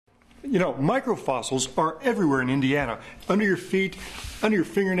You know, microfossils are everywhere in Indiana, under your feet, under your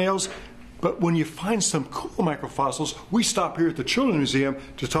fingernails. But when you find some cool microfossils, we stop here at the Children's Museum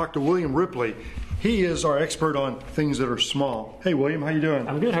to talk to William Ripley. He is our expert on things that are small. Hey, William, how you doing?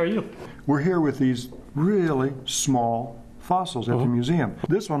 I'm good. How are you? We're here with these really small fossils at the museum.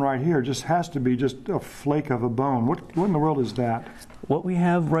 This one right here just has to be just a flake of a bone. What in the world is that? What we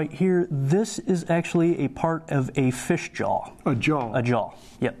have right here, this is actually a part of a fish jaw. A jaw? A jaw,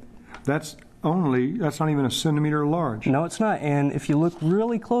 yep. That's not even a centimeter large. No, it's not. And if you look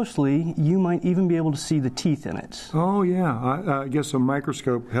really closely, you might even be able to see the teeth in it. Oh, yeah. I guess a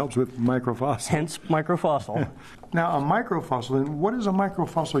microscope helps with microfossil. Hence, microfossil. Now, a microfossil, what is a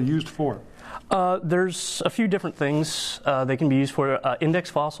microfossil used for? There's a few different things they can be used for. Index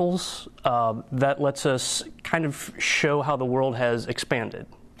fossils, that lets us kind of show how the world has expanded.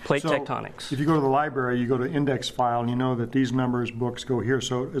 Plate tectonics. If you go to the library, you go to index file, and you know that these numbers, books go here.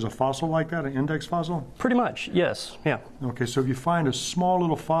 So is a fossil like that an index fossil? Pretty much, yes. Yeah. Okay, so if you find a small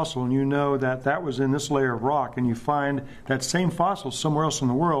little fossil and you know that that was in this layer of rock, and you find that same fossil somewhere else in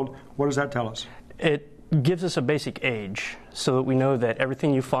the world, what does that tell us? It gives us a basic age, so that we know that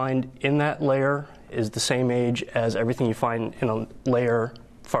everything you find in that layer is the same age as everything you find in a layer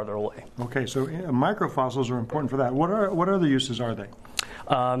farther away. Okay, so microfossils are important for that. What other uses are they?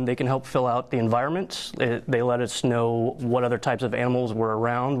 They can help fill out the environment. They let us know what other types of animals were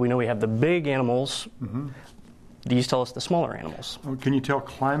around. We know we have the big animals. Mm-hmm. These tell us the smaller animals. Can you tell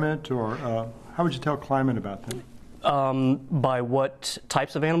climate, or how would you tell climate about them? By what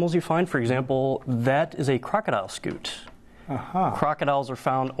types of animals you find. For example, that is a crocodile scoot. Aha. Crocodiles are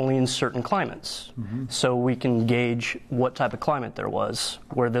found only in certain climates, so we can gauge what type of climate there was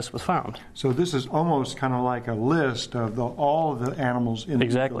where this was found. So this is almost kind of like a list of all of the animals in the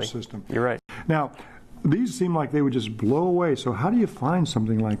ecosystem. You're right. Now, these seem like they would just blow away, so how do you find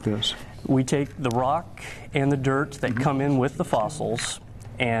something like this? We take the rock and the dirt that come in with the fossils,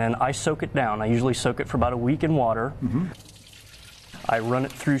 and I soak it down. I usually soak it for about a week in water. I run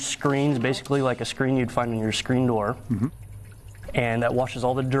it through screens, basically like a screen you'd find in your screen door. And that washes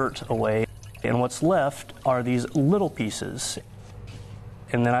all the dirt away. And what's left are these little pieces.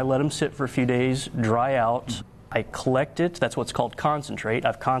 And then I let them sit for a few days, dry out. I collect it. That's what's called concentrate.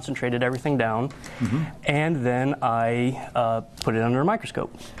 I've concentrated everything down. And then I put it under a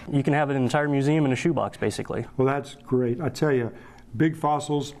microscope. You can have an entire museum in a shoebox, basically. Well, that's great. I tell you, big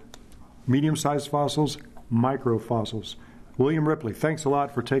fossils, medium-sized fossils, microfossils. William Ripley, thanks a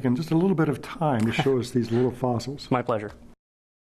lot for taking just a little bit of time to show us these little fossils. My pleasure.